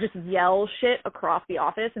 And he would just yell shit across the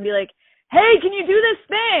office and be like, hey, can you do this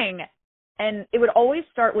thing? And it would always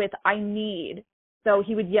start with, I need. So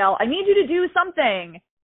he would yell, I need you to do something.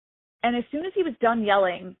 And as soon as he was done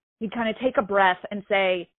yelling, he'd kind of take a breath and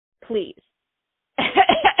say, please. And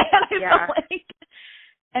I felt like,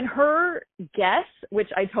 and her guess, which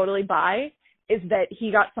I totally buy, is that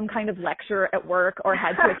he got some kind of lecture at work or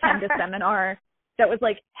had to attend a seminar that was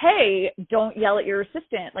like, hey, don't yell at your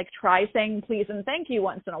assistant. Like, try saying please and thank you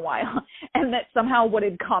once in a while. And that somehow what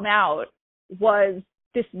had come out was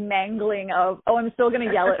this mangling of, oh, I'm still going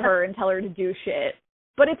to yell at her and tell her to do shit.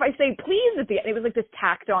 But if I say please at the end, it was like this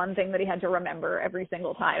tacked on thing that he had to remember every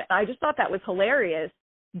single time. And I just thought that was hilarious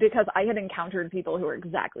because I had encountered people who were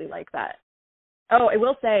exactly like that. Oh, I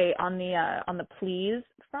will say on the please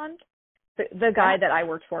front, the guy that I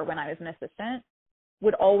worked for when I was an assistant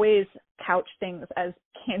would always couch things as,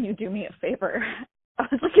 can you do me a favor? I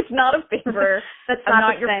was like, it's not a favor. I'm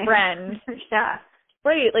not your friend. Yeah.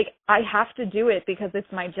 Right, like, I have to do it because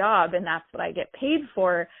it's my job and that's what I get paid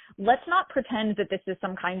for. Let's not pretend that this is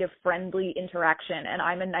some kind of friendly interaction and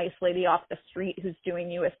I'm a nice lady off the street who's doing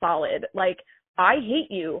you a solid. Like, I hate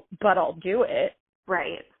you, but I'll do it.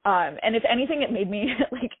 Right. And if anything, it made me,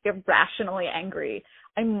 like, irrationally angry.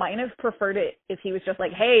 I might have preferred it if he was just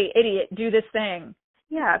like, hey, idiot, do this thing.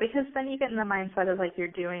 Yeah, because then you get in the mindset of, like, you're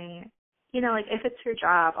doing, you know, like, if it's your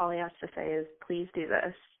job, all he has to say is, please do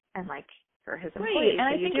this. And, like, for his employees, right. And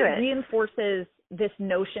I think it reinforces this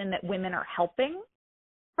notion that women are helping.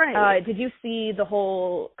 Right. Did you see the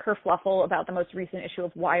whole kerfluffle about the most recent issue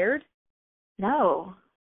of Wired? No.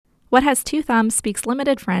 What Has Two Thumbs speaks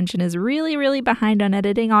limited French and is really, really behind on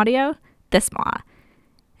editing audio? This moi.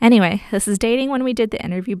 Anyway, this is dating when we did the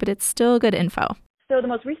interview, but it's still good info. So the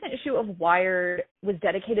most recent issue of Wired was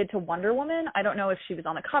dedicated to Wonder Woman. I don't know if she was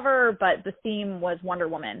on the cover, but the theme was Wonder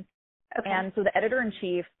Woman. Okay. And so the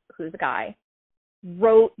editor-in-chief, who's a guy,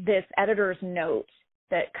 wrote this editor's note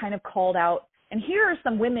that kind of called out, and here are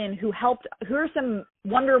some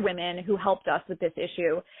Wonder Women who helped us with this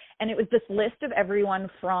issue. And it was this list of everyone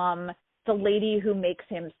from the lady who makes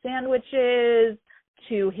him sandwiches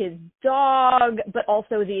to his dog, but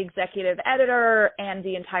also the executive editor and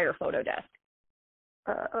the entire photo desk.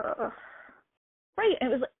 Right.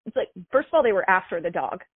 And it's like, first of all, they were after the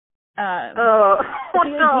dog. The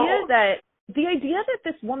idea that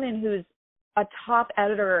this woman who's a top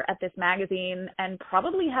editor at this magazine and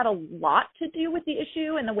probably had a lot to do with the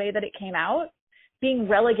issue and the way that it came out, being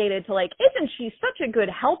relegated to, like, isn't she such a good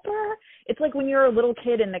helper? It's like when you're a little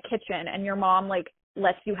kid in the kitchen and your mom, like,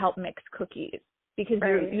 lets you help mix cookies because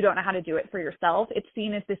you don't know how to do it for yourself. It's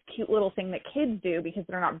seen as this cute little thing that kids do because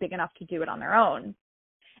they're not big enough to do it on their own.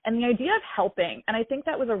 And the idea of helping, and I think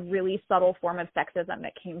that was a really subtle form of sexism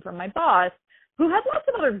that came from my boss, who had lots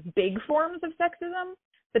of other big forms of sexism,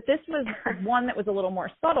 but this was one that was a little more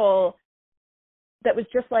subtle, that was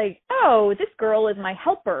just like, oh, this girl is my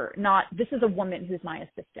helper, not this is a woman who's my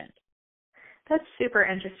assistant. That's super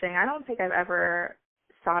interesting. I don't think I've ever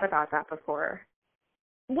thought about that before.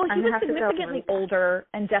 Well, he was significantly older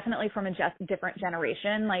and definitely from a different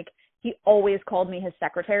generation. Like, he always called me his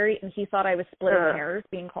secretary, and he thought I was splitting hairs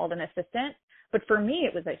being called an assistant. But for me,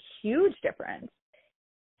 it was a huge difference.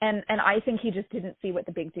 And I think he just didn't see what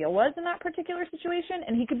the big deal was in that particular situation.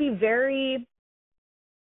 And he could be very,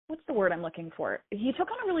 what's the word I'm looking for? He took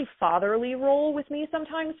on a really fatherly role with me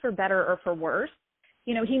sometimes, for better or for worse.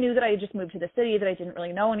 You know, he knew that I had just moved to the city, that I didn't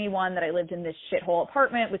really know anyone, that I lived in this shithole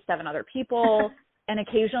apartment with 7 other people. And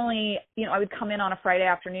occasionally, you know, I would come in on a Friday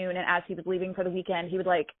afternoon, and as he was leaving for the weekend, he would,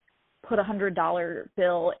 like, put a $100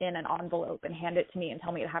 bill in an envelope and hand it to me and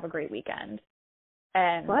tell me to have a great weekend.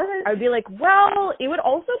 And what? I would be like, well, it would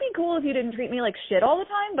also be cool if you didn't treat me like shit all the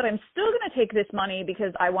time, but I'm still going to take this money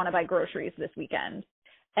because I want to buy groceries this weekend.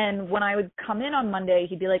 And when I would come in on Monday,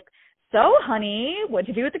 he'd be like, so, honey, what'd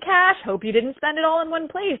you do with the cash? Hope you didn't spend it all in one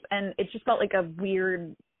place. And it just felt like a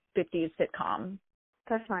weird 50s sitcom.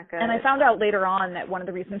 That's not good. And I found out later on that one of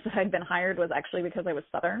the reasons that I'd been hired was actually because I was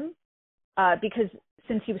Southern. Because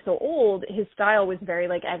since he was so old, his style was very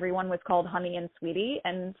like everyone was called honey and sweetie,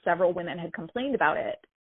 and several women had complained about it.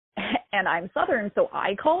 And I'm Southern, so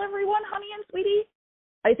I call everyone honey and sweetie.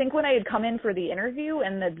 I think when I had come in for the interview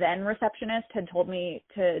and the then receptionist had told me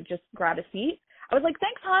to just grab a seat, I was like,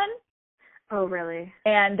 thanks, hon. Oh, really?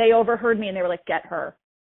 And they overheard me and they were like, get her.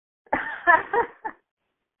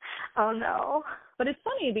 Oh, no. But it's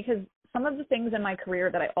funny because some of the things in my career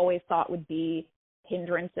that I always thought would be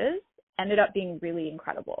hindrances ended up being really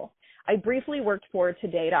incredible. I briefly worked for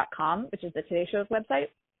Today.com, which is the Today Show's website.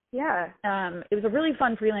 Yeah. It was a really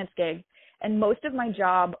fun freelance gig, and most of my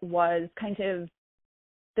job was kind of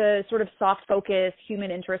the sort of soft focus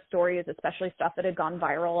human interest stories, especially stuff that had gone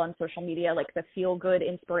viral on social media, like the feel-good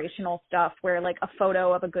inspirational stuff where like a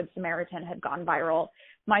photo of a Good Samaritan had gone viral.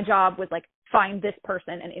 My job was like find this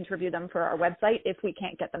person and interview them for our website if we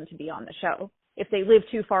can't get them to be on the show. If they live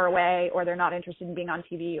too far away or they're not interested in being on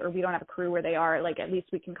TV or we don't have a crew where they are, like at least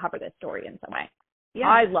we can cover this story in some way. Yeah.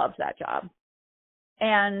 I loved that job.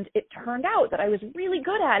 And it turned out that I was really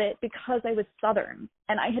good at it because I was Southern.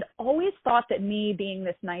 And I had always thought that me being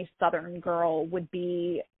this nice Southern girl would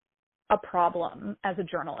be a problem as a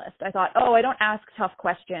journalist. I thought, oh, I don't ask tough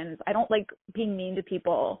questions. I don't like being mean to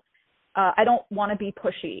people. I don't want to be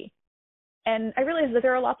pushy. And I realized that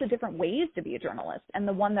there are lots of different ways to be a journalist. And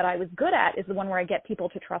the one that I was good at is the one where I get people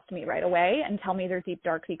to trust me right away and tell me their deep,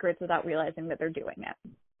 dark secrets without realizing that they're doing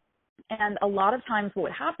it. And a lot of times what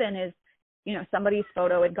would happen is, you know, somebody's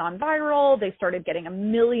photo had gone viral. They started getting a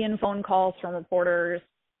million phone calls from reporters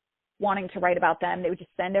wanting to write about them. They would just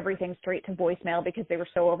send everything straight to voicemail because they were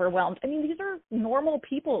so overwhelmed. I mean, these are normal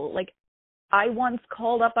people. Like, I once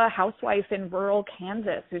called up a housewife in rural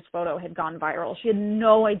Kansas whose photo had gone viral. She had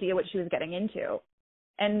no idea what she was getting into.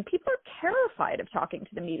 And people are terrified of talking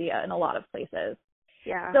to the media in a lot of places.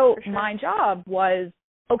 Yeah. So for sure. my job was,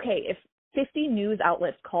 okay, if 50 news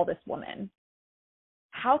outlets call this woman,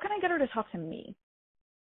 how can I get her to talk to me?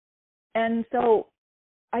 And so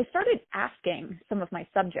I started asking some of my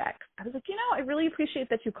subjects. I was like, you know, I really appreciate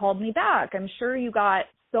that you called me back. I'm sure you got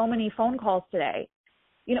so many phone calls today.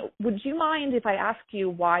 You know, would you mind if I asked you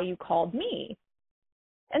why you called me?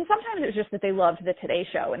 And sometimes it was just that they loved the Today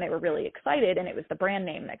Show and they were really excited and it was the brand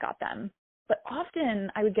name that got them. But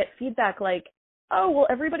often I would get feedback like, oh, well,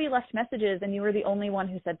 everybody left messages and you were the only one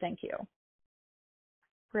who said thank you.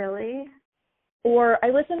 Really? Or I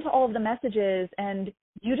listened to all of the messages and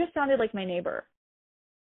you just sounded like my neighbor.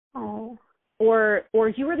 Oh. Or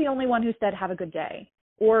you were the only one who said have a good day.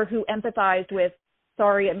 Or who empathized with,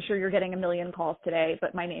 sorry, I'm sure you're getting a million calls today,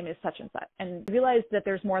 but my name is such and such. And realized that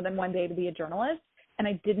there's more than one day to be a journalist. And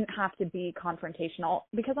I didn't have to be confrontational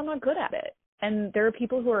because I'm not good at it. And there are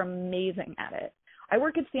people who are amazing at it. I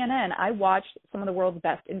work at CNN. I watch some of the world's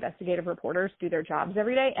best investigative reporters do their jobs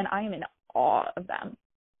every day, and I am in awe of them.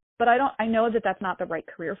 But I know that that's not the right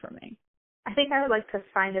career for me. I think I would like to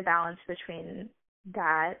find a balance between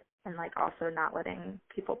that and like also not letting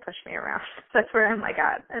people push me around. That's where I'm like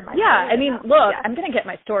at. Yeah, I mean, look, I'm going to get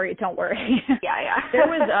my story. Don't worry. Yeah.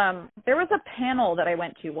 There was a panel that I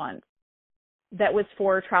went to once that was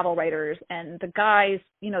for travel writers, and the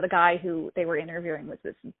guy who they were interviewing was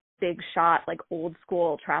this big shot, like old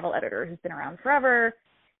school travel editor who's been around forever.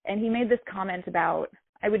 And he made this comment about,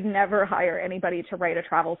 I would never hire anybody to write a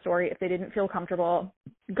travel story if they didn't feel comfortable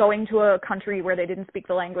going to a country where they didn't speak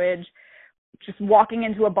the language, just walking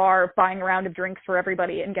into a bar, buying a round of drinks for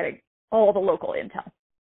everybody and getting all the local intel.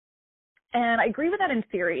 And I agree with that in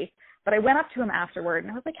theory, but I went up to him afterward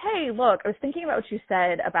and I was like, hey, look, I was thinking about what you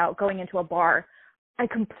said about going into a bar. I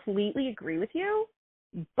completely agree with you,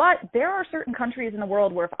 but there are certain countries in the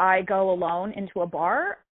world where if I go alone into a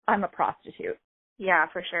bar, I'm a prostitute. Yeah,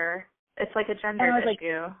 for sure. It's like a gender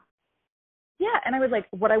issue. Yeah, and I was like,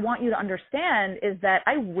 what I want you to understand is that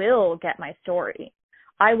I will get my story.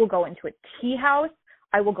 I will go into a tea house.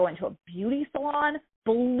 I will go into a beauty salon.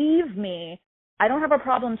 Believe me, I don't have a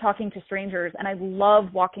problem talking to strangers, and I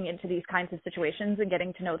love walking into these kinds of situations and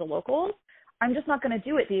getting to know the locals. I'm just not going to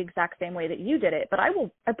do it the exact same way that you did it, but I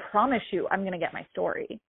promise you I'm going to get my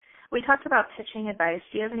story. We talked about pitching advice.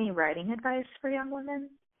 Do you have any writing advice for young women?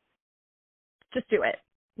 Just do it.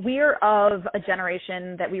 We are of a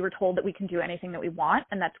generation that we were told that we can do anything that we want,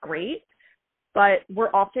 and that's great, but we're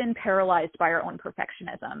often paralyzed by our own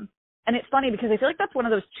perfectionism. And it's funny because I feel like that's one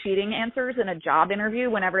of those cheating answers in a job interview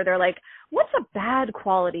whenever they're like, what's a bad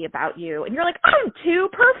quality about you? And you're like, I'm too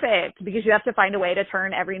perfect, because you have to find a way to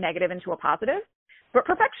turn every negative into a positive. But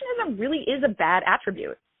perfectionism really is a bad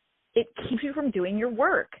attribute. It keeps you from doing your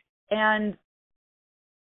work. And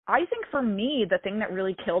I think for me, the thing that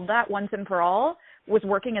really killed that once and for all was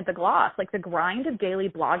working at The Gloss. Like the grind of daily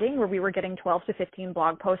blogging where we were getting 12 to 15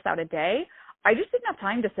 blog posts out a day, I just didn't have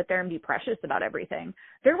time to sit there and be precious about everything.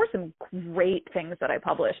 There were some great things that I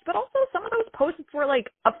published, but also some of those posts were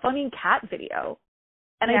like a funny cat video.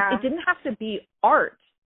 And it didn't have to be art.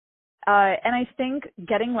 And I think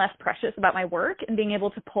getting less precious about my work and being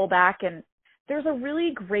able to pull back, and there's a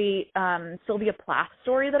really great Sylvia Plath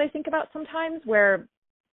story that I think about sometimes where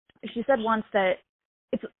she said once that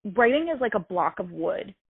writing is like a block of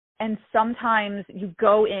wood. And sometimes you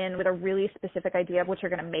go in with a really specific idea of what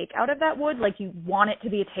you're going to make out of that wood. Like you want it to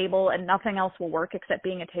be a table and nothing else will work except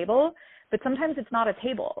being a table. But sometimes it's not a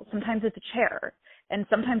table. Sometimes it's a chair. And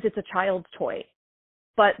sometimes it's a child's toy.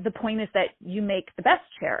 But the point is that you make the best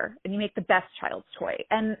chair and you make the best child's toy.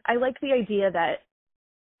 And I like the idea that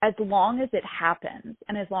as long as it happens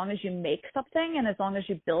and as long as you make something and as long as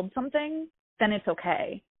you build something, then it's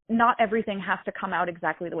okay. Not everything has to come out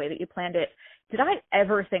exactly the way that you planned it. Did I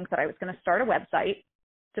ever think that I was going to start a website?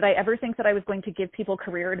 Did I ever think that I was going to give people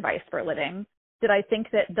career advice for a living? Did I think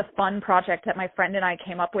that the fun project that my friend and I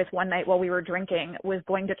came up with one night while we were drinking was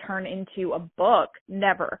going to turn into a book?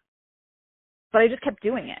 Never. But I just kept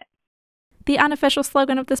doing it. The unofficial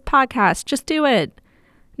slogan of this podcast, just do it.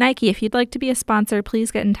 Nike, if you'd like to be a sponsor,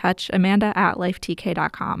 please get in touch,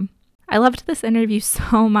 amanda@lifetk.com. I loved this interview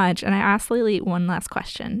so much, and I asked Lily one last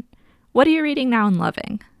question. What are you reading now and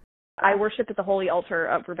loving? I worship at the holy altar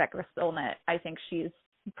of Rebecca Solnit. I think she's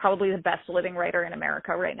probably the best living writer in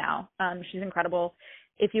America right now. She's incredible.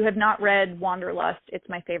 If you have not read Wanderlust, it's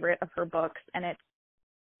my favorite of her books. And it's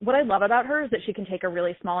what I love about her is that she can take a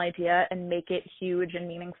really small idea and make it huge and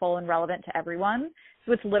meaningful and relevant to everyone.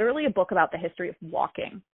 So it's literally a book about the history of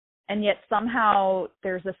walking. And yet somehow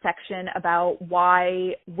there's a section about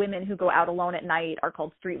why women who go out alone at night are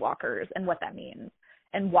called streetwalkers and what that means,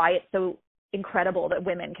 and why it's so incredible that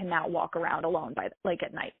women can now walk around alone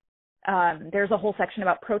at night. There's a whole section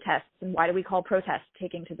about protests and why do we call protests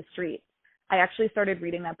taking to the streets. I actually started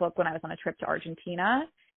reading that book when I was on a trip to Argentina,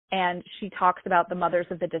 and she talks about the mothers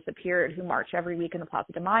of the disappeared who march every week in the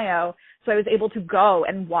Plaza de Mayo. So I was able to go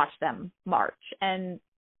and watch them march. And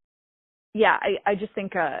yeah, I just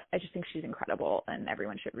think she's incredible, and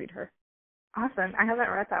everyone should read her. Awesome. I haven't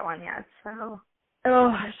read that one yet, so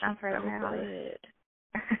that sounds right up my alley.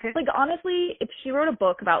 Good. Like, honestly, if she wrote a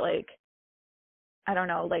book about, like, I don't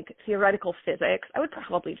know, like theoretical physics, I would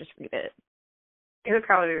probably just read it. It would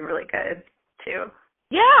probably be really good too.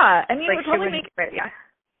 Yeah, I mean, like, it would probably make it. Yeah.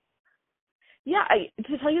 Yeah,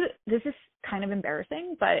 to tell you, this is kind of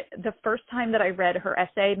embarrassing, but the first time that I read her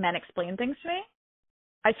essay, Men Explain Things to Me,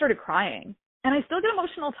 I started crying. And I still get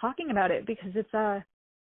emotional talking about it because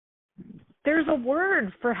there's a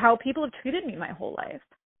word for how people have treated me my whole life.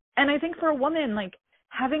 And I think for a woman, like,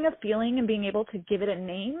 having a feeling and being able to give it a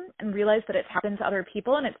name and realize that it's happened to other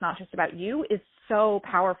people and it's not just about you is so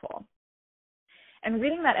powerful. And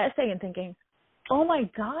reading that essay and thinking, oh my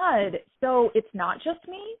God, so it's not just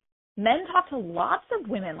me? Men talk to lots of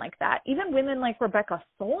women like that, even women like Rebecca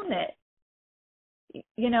Solnit.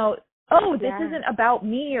 You know, this isn't about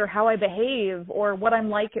me or how I behave or what I'm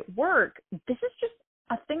like at work. This is just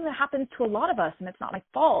a thing that happens to a lot of us, and it's not my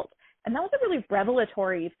fault. And that was a really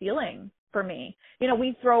revelatory feeling for me. You know,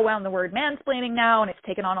 we throw around the word mansplaining now, and it's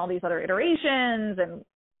taken on all these other iterations,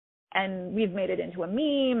 and we've made it into a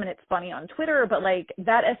meme, and it's funny on Twitter. But, like,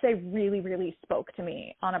 that essay really, really spoke to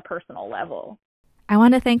me on a personal level. I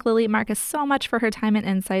want to thank Lily Marcus so much for her time and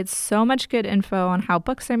insights, so much good info on how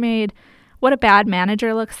books are made, what a bad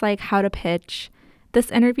manager looks like, how to pitch. This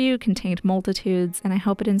interview contained multitudes, and I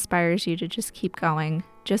hope it inspires you to just keep going.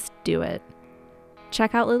 Just do it.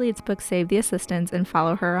 Check out Lilith's book, Save the Assistants, and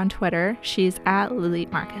follow her on Twitter. She's @Lily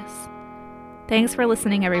Marcus. Thanks for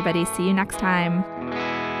listening, everybody. See you next time.